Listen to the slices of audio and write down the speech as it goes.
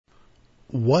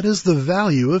What is the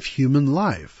Value of Human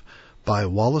Life? By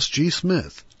Wallace G.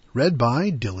 Smith, read by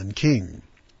Dylan King.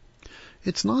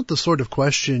 It's not the sort of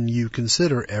question you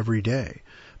consider every day,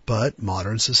 but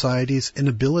modern society's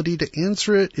inability to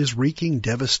answer it is wreaking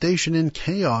devastation and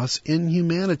chaos in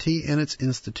humanity and its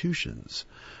institutions.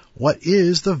 What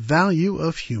is the value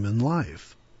of human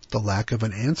life? The lack of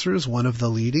an answer is one of the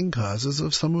leading causes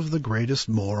of some of the greatest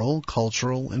moral,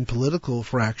 cultural, and political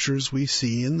fractures we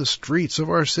see in the streets of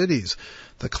our cities,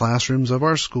 the classrooms of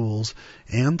our schools,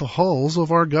 and the halls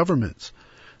of our governments.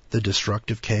 The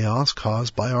destructive chaos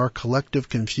caused by our collective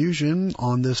confusion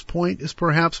on this point is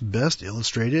perhaps best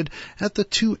illustrated at the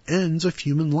two ends of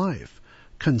human life,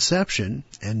 conception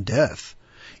and death.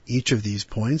 Each of these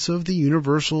points of the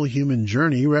universal human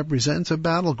journey represents a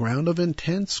battleground of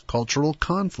intense cultural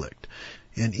conflict,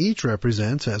 and each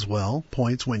represents as well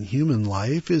points when human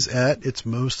life is at its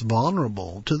most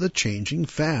vulnerable to the changing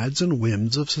fads and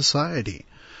whims of society.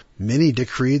 Many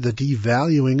decree the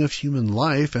devaluing of human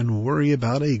life and worry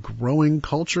about a growing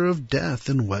culture of death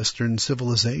in Western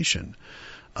civilization.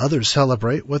 Others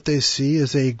celebrate what they see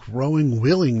as a growing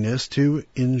willingness to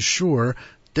ensure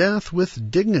death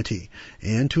with dignity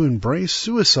and to embrace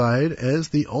suicide as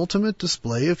the ultimate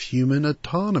display of human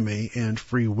autonomy and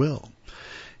free will.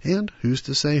 And who's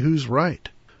to say who's right?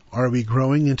 Are we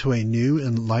growing into a new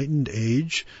enlightened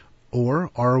age, or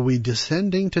are we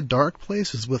descending to dark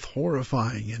places with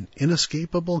horrifying and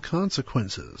inescapable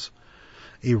consequences?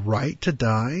 A right to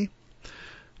die?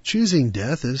 Choosing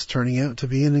death is turning out to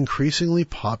be an increasingly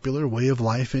popular way of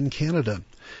life in Canada,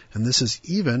 and this is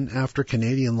even after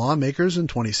Canadian lawmakers in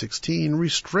 2016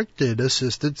 restricted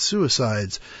assisted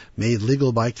suicides, made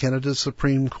legal by Canada's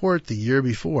Supreme Court the year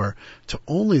before, to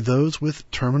only those with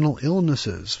terminal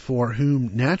illnesses for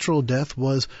whom natural death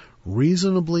was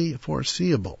reasonably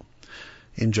foreseeable.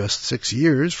 In just 6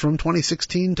 years, from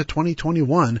 2016 to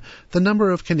 2021, the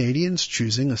number of Canadians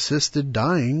choosing assisted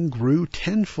dying grew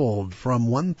tenfold from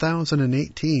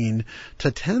 1,018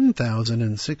 to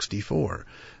 10,064,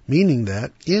 meaning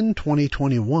that in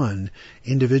 2021,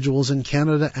 individuals in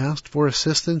Canada asked for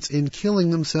assistance in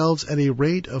killing themselves at a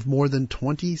rate of more than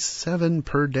 27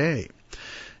 per day.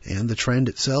 And the trend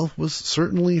itself was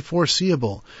certainly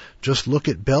foreseeable. Just look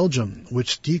at Belgium,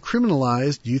 which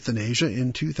decriminalized euthanasia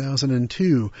in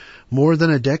 2002, more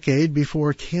than a decade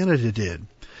before Canada did.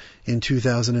 In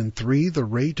 2003, the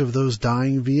rate of those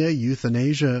dying via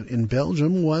euthanasia in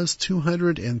Belgium was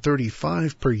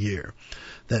 235 per year.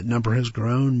 That number has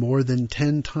grown more than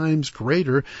 10 times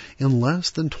greater in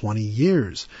less than 20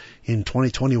 years. In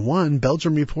 2021,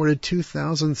 Belgium reported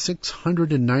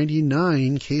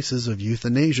 2,699 cases of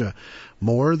euthanasia,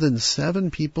 more than 7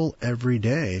 people every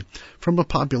day, from a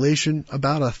population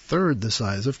about a third the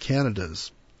size of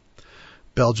Canada's.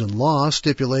 Belgian law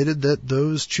stipulated that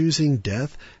those choosing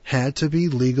death had to be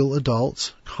legal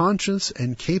adults, conscious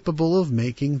and capable of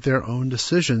making their own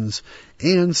decisions,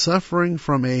 and suffering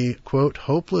from a, quote,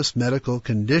 hopeless medical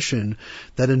condition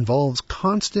that involves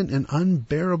constant and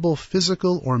unbearable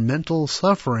physical or mental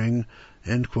suffering,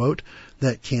 end quote,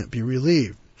 that can't be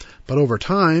relieved. But over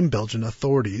time, Belgian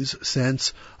authorities'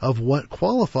 sense of what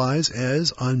qualifies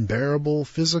as unbearable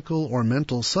physical or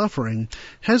mental suffering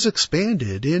has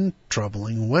expanded in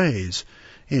troubling ways.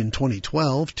 In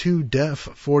 2012, 2 deaf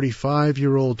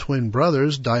 45-year-old twin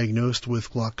brothers diagnosed with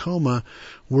glaucoma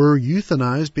were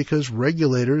euthanized because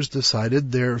regulators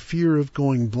decided their fear of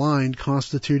going blind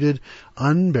constituted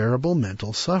unbearable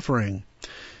mental suffering.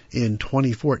 In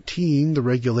 2014, the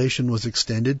regulation was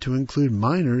extended to include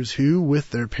minors who, with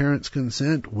their parents'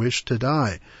 consent, wished to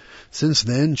die. Since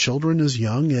then, children as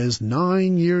young as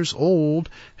 9 years old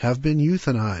have been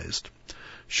euthanized.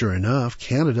 Sure enough,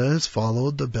 Canada has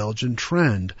followed the Belgian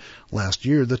trend. Last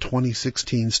year, the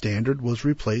 2016 standard was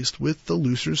replaced with the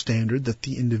looser standard that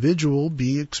the individual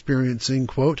be experiencing,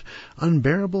 quote,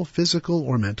 unbearable physical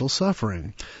or mental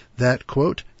suffering that,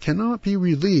 quote, cannot be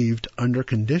relieved under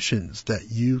conditions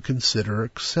that you consider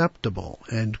acceptable,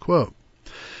 end quote.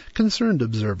 Concerned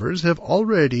observers have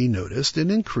already noticed an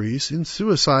increase in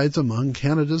suicides among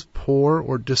Canada's poor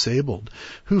or disabled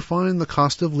who find the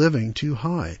cost of living too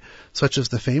high, such as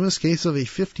the famous case of a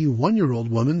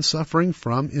 51-year-old woman suffering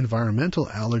from environmental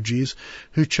allergies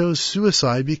who chose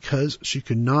suicide because she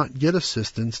could not get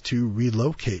assistance to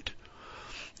relocate.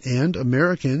 And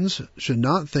Americans should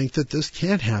not think that this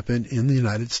can't happen in the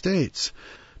United States.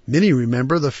 Many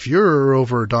remember the furor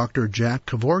over Dr. Jack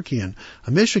Kevorkian,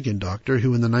 a Michigan doctor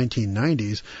who in the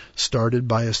 1990s started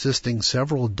by assisting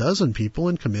several dozen people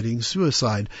in committing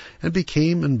suicide and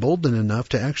became emboldened enough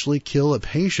to actually kill a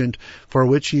patient for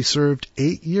which he served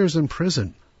 8 years in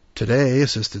prison. Today,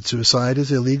 assisted suicide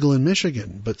is illegal in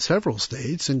Michigan, but several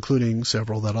states, including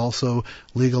several that also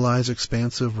legalize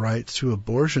expansive rights to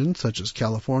abortion, such as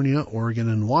California, Oregon,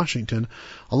 and Washington,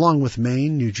 along with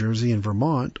Maine, New Jersey, and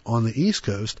Vermont on the East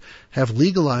Coast, have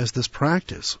legalized this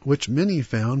practice, which many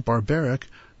found barbaric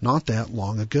not that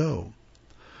long ago.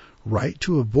 Right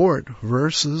to abort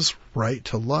versus right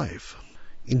to life.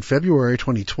 In February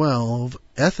 2012,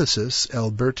 ethicists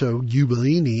Alberto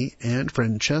Giubellini and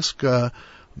Francesca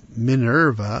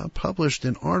Minerva published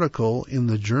an article in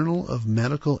the Journal of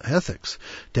Medical Ethics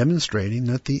demonstrating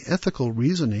that the ethical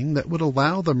reasoning that would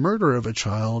allow the murder of a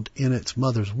child in its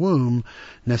mother's womb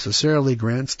necessarily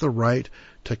grants the right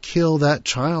to kill that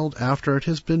child after it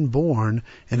has been born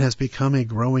and has become a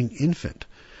growing infant.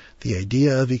 The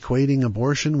idea of equating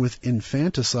abortion with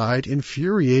infanticide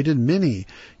infuriated many,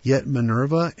 yet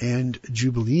Minerva and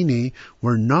Giubellini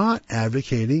were not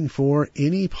advocating for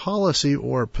any policy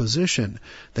or position.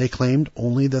 They claimed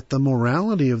only that the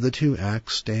morality of the two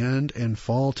acts stand and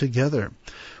fall together.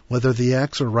 Whether the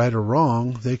acts are right or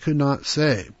wrong, they could not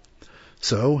say.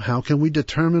 So, how can we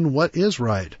determine what is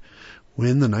right?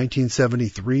 When the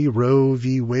 1973 Roe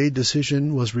v. Wade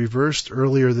decision was reversed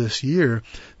earlier this year,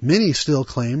 many still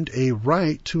claimed a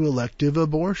right to elective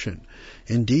abortion.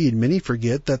 Indeed, many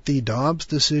forget that the Dobbs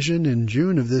decision in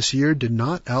June of this year did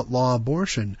not outlaw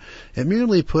abortion. It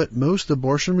merely put most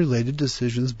abortion-related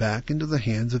decisions back into the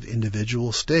hands of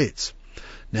individual states.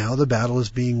 Now the battle is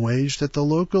being waged at the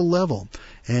local level,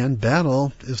 and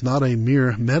battle is not a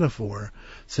mere metaphor.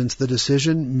 Since the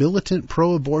decision, militant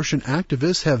pro-abortion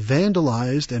activists have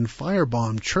vandalized and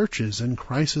firebombed churches and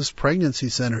crisis pregnancy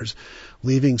centers,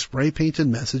 leaving spray-painted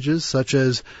messages such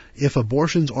as, "If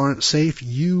abortions aren't safe,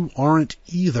 you aren't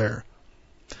either."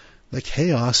 The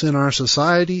chaos in our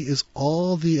society is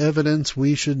all the evidence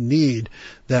we should need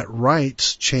that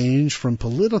rights change from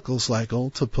political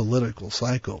cycle to political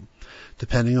cycle,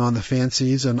 depending on the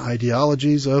fancies and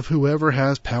ideologies of whoever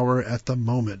has power at the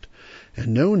moment.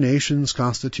 And no nation's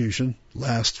constitution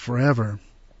lasts forever.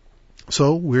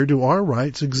 So where do our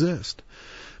rights exist?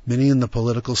 Many in the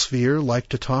political sphere like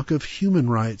to talk of human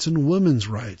rights and women's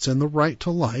rights and the right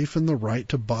to life and the right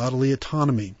to bodily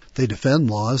autonomy. They defend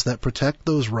laws that protect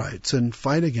those rights and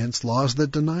fight against laws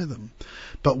that deny them.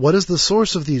 But what is the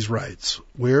source of these rights?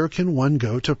 Where can one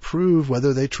go to prove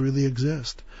whether they truly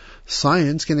exist?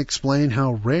 Science can explain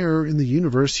how rare in the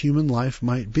universe human life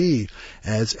might be,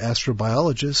 as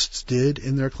astrobiologists did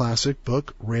in their classic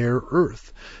book, Rare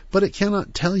Earth. But it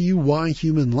cannot tell you why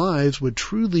human lives would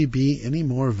truly be any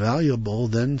more valuable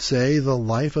than, say, the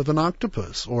life of an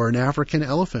octopus or an African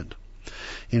elephant.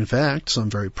 In fact, some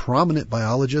very prominent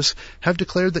biologists have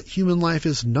declared that human life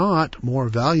is not more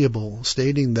valuable,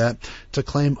 stating that to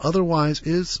claim otherwise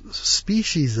is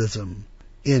speciesism.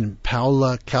 In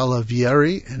Paola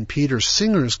Calavieri and Peter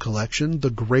Singer's collection,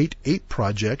 The Great Ape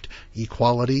Project,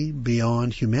 Equality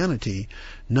Beyond Humanity,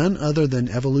 none other than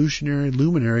evolutionary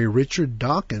luminary Richard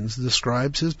Dawkins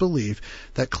describes his belief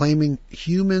that claiming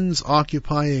humans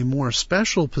occupy a more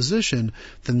special position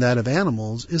than that of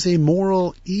animals is a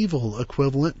moral evil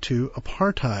equivalent to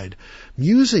apartheid,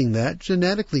 musing that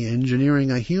genetically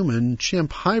engineering a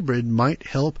human-chimp hybrid might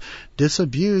help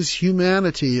disabuse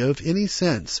humanity of any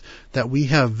sense that we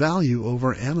have value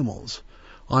over animals.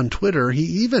 On Twitter,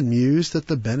 he even mused at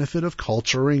the benefit of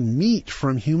culturing meat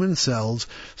from human cells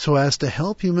so as to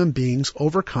help human beings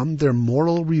overcome their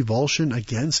moral revulsion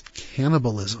against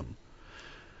cannibalism.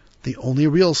 The only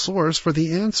real source for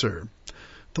the answer.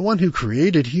 The one who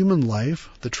created human life,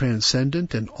 the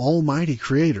transcendent and almighty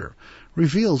creator,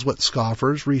 reveals what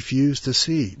scoffers refuse to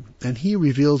see, and he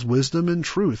reveals wisdom and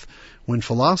truth when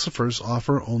philosophers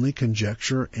offer only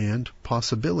conjecture and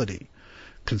possibility.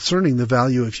 Concerning the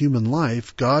value of human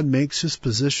life, God makes his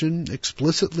position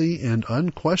explicitly and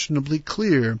unquestionably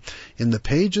clear in the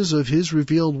pages of his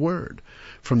revealed word.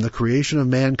 From the creation of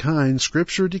mankind,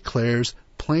 Scripture declares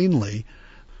plainly,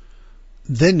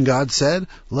 "Then God said,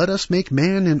 Let us make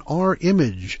man in our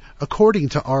image, according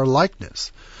to our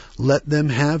likeness. Let them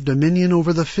have dominion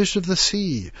over the fish of the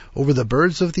sea, over the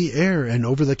birds of the air, and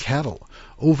over the cattle,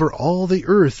 over all the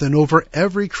earth, and over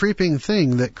every creeping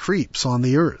thing that creeps on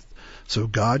the earth. So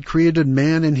God created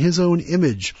man in his own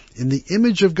image. In the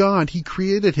image of God he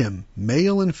created him.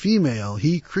 Male and female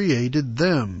he created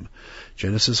them."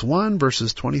 Genesis 1,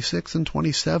 verses 26 and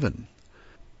 27.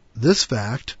 This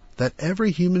fact, that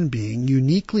every human being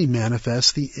uniquely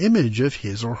manifests the image of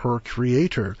his or her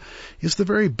Creator, is the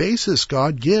very basis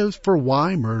God gives for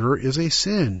why murder is a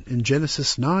sin in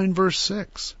Genesis 9, verse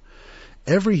 6.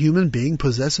 Every human being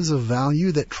possesses a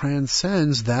value that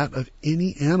transcends that of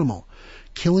any animal.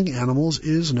 Killing animals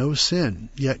is no sin,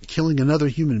 yet killing another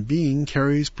human being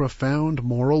carries profound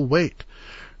moral weight.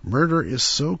 Murder is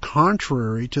so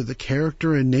contrary to the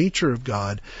character and nature of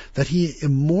God that he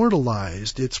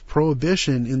immortalized its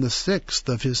prohibition in the 6th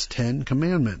of his 10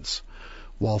 commandments.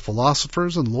 While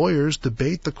philosophers and lawyers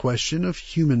debate the question of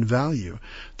human value,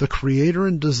 the creator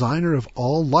and designer of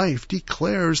all life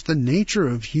declares the nature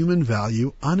of human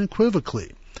value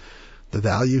unequivocally. The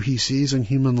value he sees in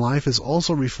human life is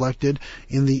also reflected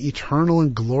in the eternal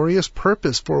and glorious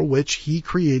purpose for which he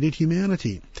created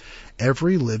humanity.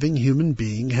 Every living human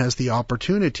being has the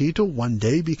opportunity to one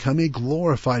day become a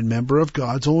glorified member of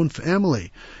God's own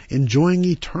family, enjoying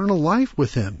eternal life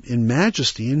with him in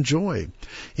majesty and joy,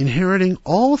 inheriting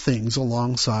all things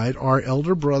alongside our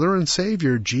elder brother and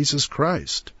Savior, Jesus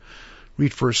Christ.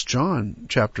 Read 1 John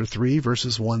chapter 3,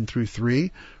 verses 1 through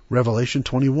 3, Revelation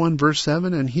 21, verse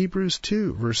 7, and Hebrews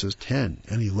 2, verses 10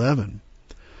 and 11.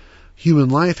 Human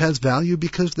life has value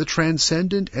because the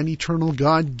transcendent and eternal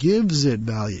God gives it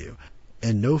value,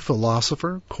 and no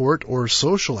philosopher, court, or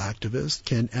social activist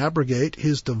can abrogate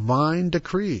his divine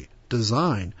decree,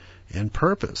 design, and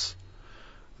purpose.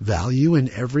 Value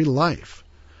in every life.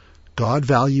 God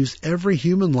values every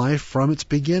human life from its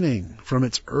beginning, from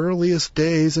its earliest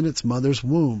days in its mother's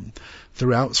womb.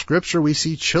 Throughout Scripture we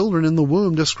see children in the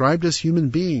womb described as human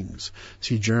beings.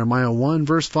 See Jeremiah 1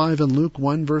 verse 5 and Luke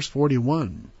 1 verse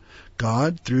 41.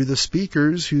 God, through the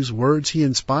speakers whose words he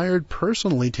inspired,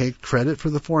 personally takes credit for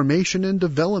the formation and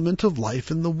development of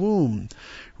life in the womb.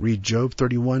 Read Job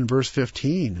 31 verse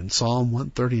 15 and Psalm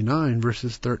 139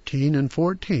 verses 13 and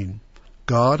 14.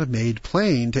 God made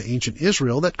plain to ancient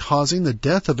Israel that causing the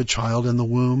death of a child in the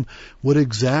womb would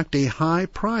exact a high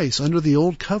price under the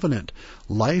Old Covenant,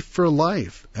 life for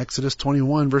life, Exodus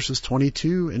 21 verses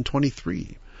 22 and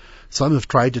 23. Some have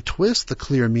tried to twist the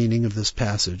clear meaning of this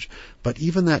passage, but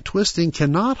even that twisting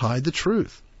cannot hide the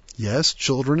truth. Yes,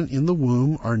 children in the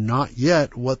womb are not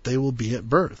yet what they will be at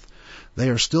birth. They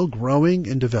are still growing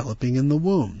and developing in the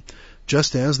womb,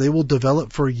 just as they will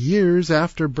develop for years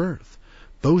after birth.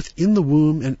 Both in the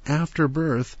womb and after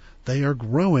birth, they are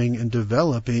growing and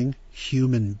developing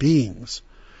human beings.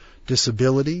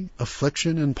 Disability,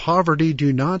 affliction, and poverty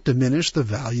do not diminish the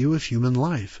value of human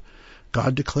life.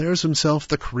 God declares himself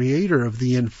the creator of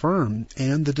the infirm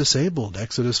and the disabled,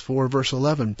 Exodus 4 verse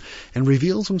 11, and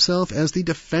reveals himself as the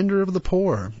defender of the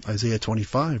poor, Isaiah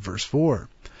 25 verse 4.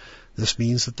 This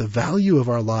means that the value of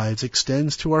our lives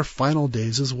extends to our final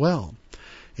days as well.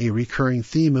 A recurring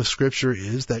theme of Scripture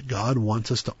is that God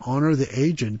wants us to honor the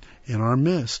aged in our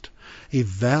midst, a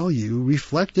value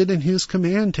reflected in his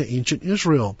command to ancient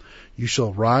Israel. You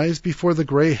shall rise before the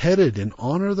gray-headed and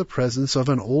honor the presence of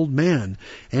an old man,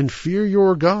 and fear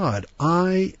your God.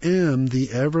 I am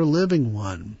the ever-living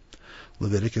one.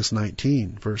 Leviticus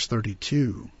 19, verse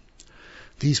 32.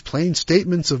 These plain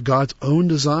statements of God's own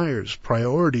desires,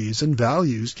 priorities, and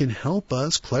values can help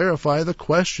us clarify the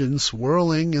questions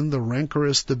swirling in the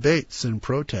rancorous debates and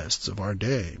protests of our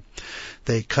day.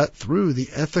 They cut through the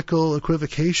ethical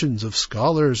equivocations of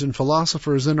scholars and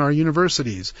philosophers in our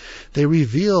universities. They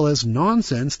reveal as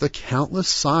nonsense the countless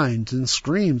signs and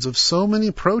screams of so many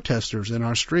protesters in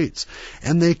our streets,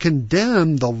 and they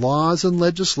condemn the laws and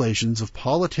legislations of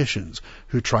politicians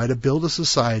who try to build a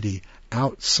society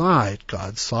outside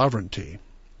God's sovereignty.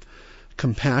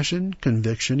 Compassion,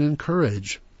 conviction, and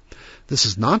courage. This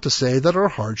is not to say that our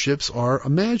hardships are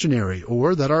imaginary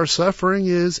or that our suffering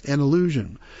is an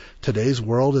illusion. Today's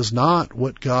world is not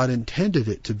what God intended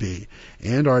it to be,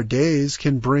 and our days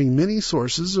can bring many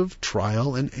sources of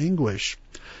trial and anguish.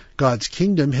 God's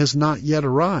kingdom has not yet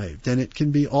arrived, and it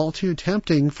can be all too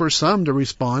tempting for some to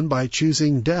respond by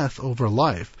choosing death over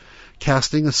life,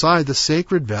 casting aside the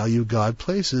sacred value God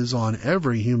places on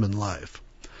every human life.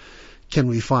 Can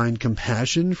we find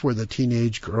compassion for the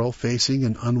teenage girl facing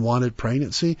an unwanted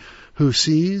pregnancy who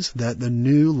sees that the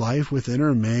new life within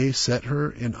her may set her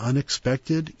in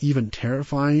unexpected, even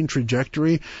terrifying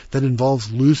trajectory that involves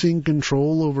losing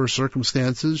control over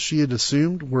circumstances she had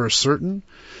assumed were certain?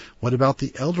 What about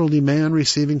the elderly man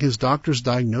receiving his doctor's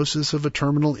diagnosis of a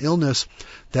terminal illness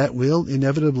that will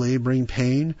inevitably bring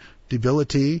pain,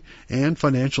 debility, and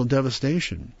financial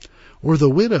devastation? Or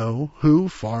the widow who,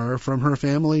 far from her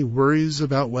family, worries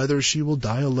about whether she will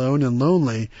die alone and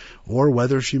lonely, or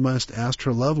whether she must ask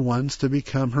her loved ones to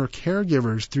become her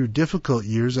caregivers through difficult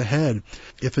years ahead,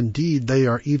 if indeed they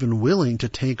are even willing to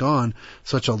take on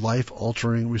such a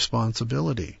life-altering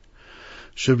responsibility.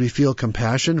 Should we feel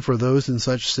compassion for those in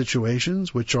such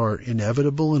situations, which are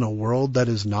inevitable in a world that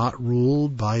is not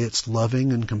ruled by its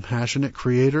loving and compassionate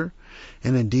Creator?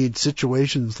 And indeed,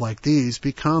 situations like these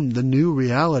become the new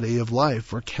reality of life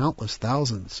for countless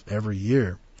thousands every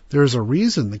year. There is a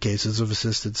reason the cases of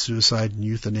assisted suicide and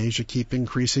euthanasia keep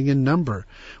increasing in number.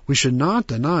 We should not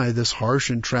deny this harsh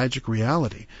and tragic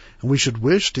reality, and we should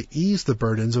wish to ease the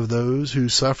burdens of those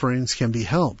whose sufferings can be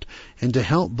helped, and to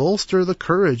help bolster the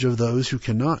courage of those who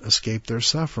cannot escape their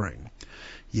suffering.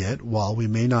 Yet, while we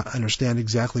may not understand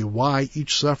exactly why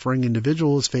each suffering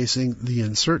individual is facing the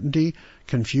uncertainty,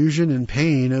 confusion, and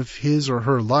pain of his or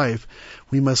her life,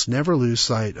 we must never lose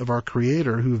sight of our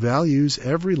Creator who values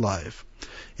every life.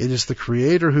 It is the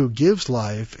Creator who gives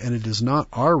life, and it is not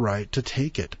our right to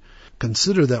take it.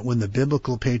 Consider that when the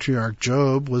biblical patriarch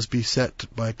Job was beset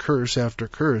by curse after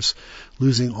curse,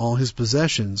 losing all his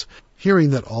possessions,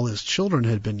 hearing that all his children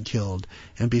had been killed,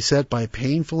 and beset by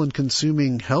painful and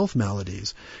consuming health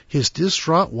maladies, his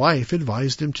distraught wife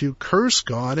advised him to curse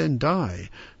God and die,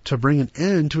 to bring an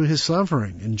end to his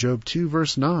suffering, in Job 2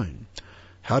 verse 9.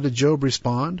 How did Job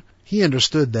respond? He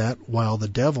understood that, while the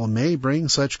devil may bring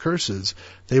such curses,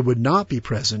 they would not be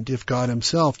present if God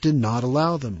himself did not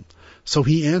allow them. So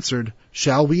he answered,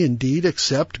 "Shall we indeed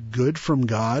accept good from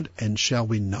God, and shall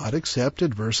we not accept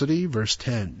adversity?" Verse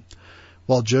 10.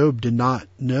 While Job did not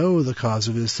know the cause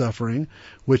of his suffering,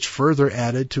 which further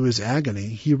added to his agony,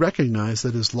 he recognized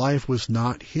that his life was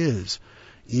not his.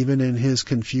 Even in his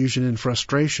confusion and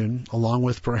frustration, along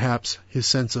with perhaps his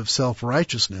sense of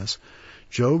self-righteousness,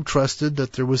 Job trusted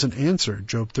that there was an answer,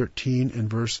 Job 13 and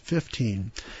verse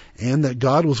 15, and that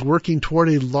God was working toward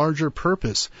a larger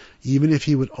purpose, even if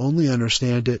he would only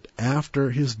understand it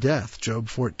after his death, Job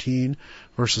 14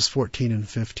 verses 14 and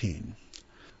 15.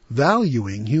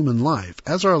 Valuing human life,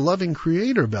 as our loving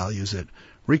Creator values it,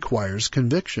 requires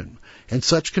conviction, and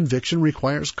such conviction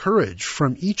requires courage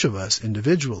from each of us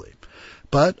individually.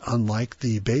 But unlike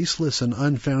the baseless and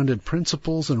unfounded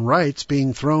principles and rights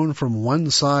being thrown from one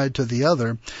side to the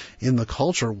other in the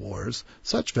culture wars,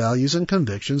 such values and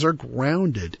convictions are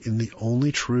grounded in the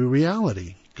only true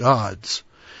reality, God's.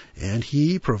 And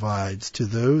He provides to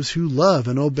those who love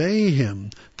and obey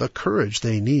Him the courage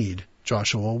they need,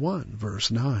 Joshua 1,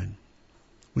 verse 9.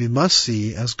 We must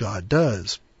see as God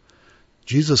does.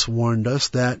 Jesus warned us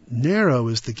that narrow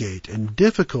is the gate and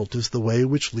difficult is the way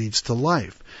which leads to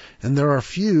life, and there are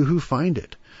few who find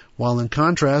it, while in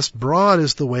contrast broad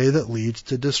is the way that leads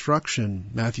to destruction,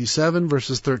 Matthew 7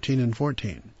 verses 13 and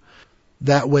 14.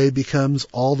 That way becomes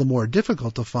all the more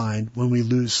difficult to find when we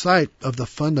lose sight of the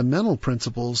fundamental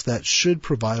principles that should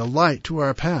provide a light to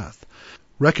our path.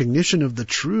 Recognition of the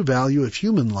true value of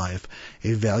human life,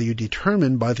 a value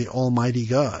determined by the Almighty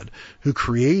God, who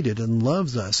created and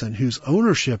loves us and whose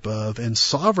ownership of and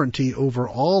sovereignty over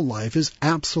all life is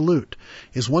absolute,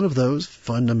 is one of those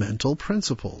fundamental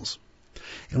principles.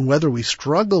 And whether we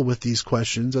struggle with these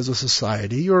questions as a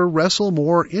society or wrestle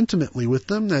more intimately with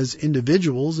them as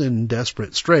individuals in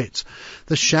desperate straits,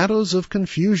 the shadows of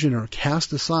confusion are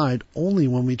cast aside only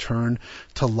when we turn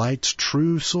to light's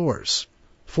true source.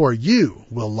 For you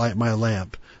will light my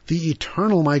lamp. The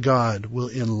eternal my God will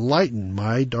enlighten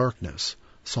my darkness.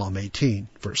 Psalm 18,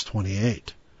 verse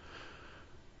 28.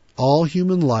 All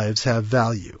human lives have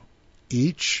value,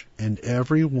 each and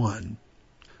every one.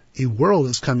 A world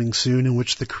is coming soon in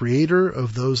which the Creator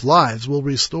of those lives will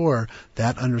restore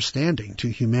that understanding to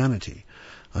humanity.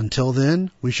 Until then,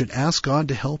 we should ask God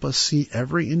to help us see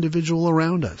every individual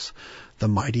around us, the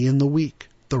mighty and the weak,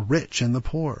 the rich and the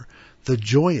poor, the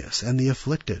joyous and the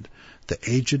afflicted, the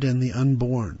aged and the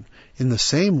unborn, in the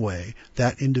same way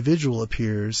that individual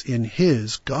appears in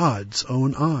His, God's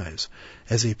own eyes,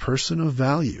 as a person of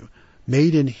value,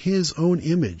 made in His own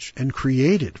image and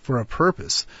created for a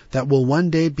purpose that will one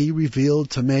day be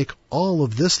revealed to make all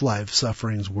of this life's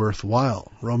sufferings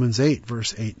worthwhile, Romans 8,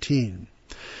 verse 18.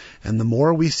 And the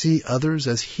more we see others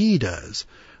as He does,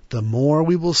 the more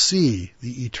we will see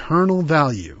the eternal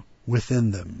value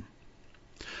within them.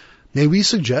 May we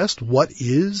suggest what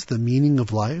is the meaning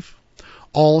of life?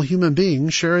 All human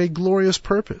beings share a glorious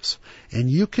purpose, and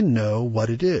you can know what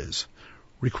it is.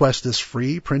 Request this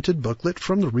free printed booklet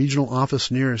from the regional office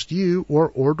nearest you or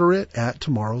order it at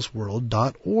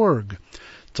tomorrowsworld.org.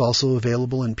 It's also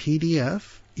available in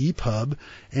PDF, EPUB,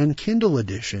 and Kindle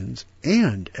editions,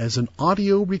 and as an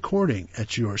audio recording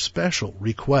at your special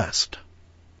request.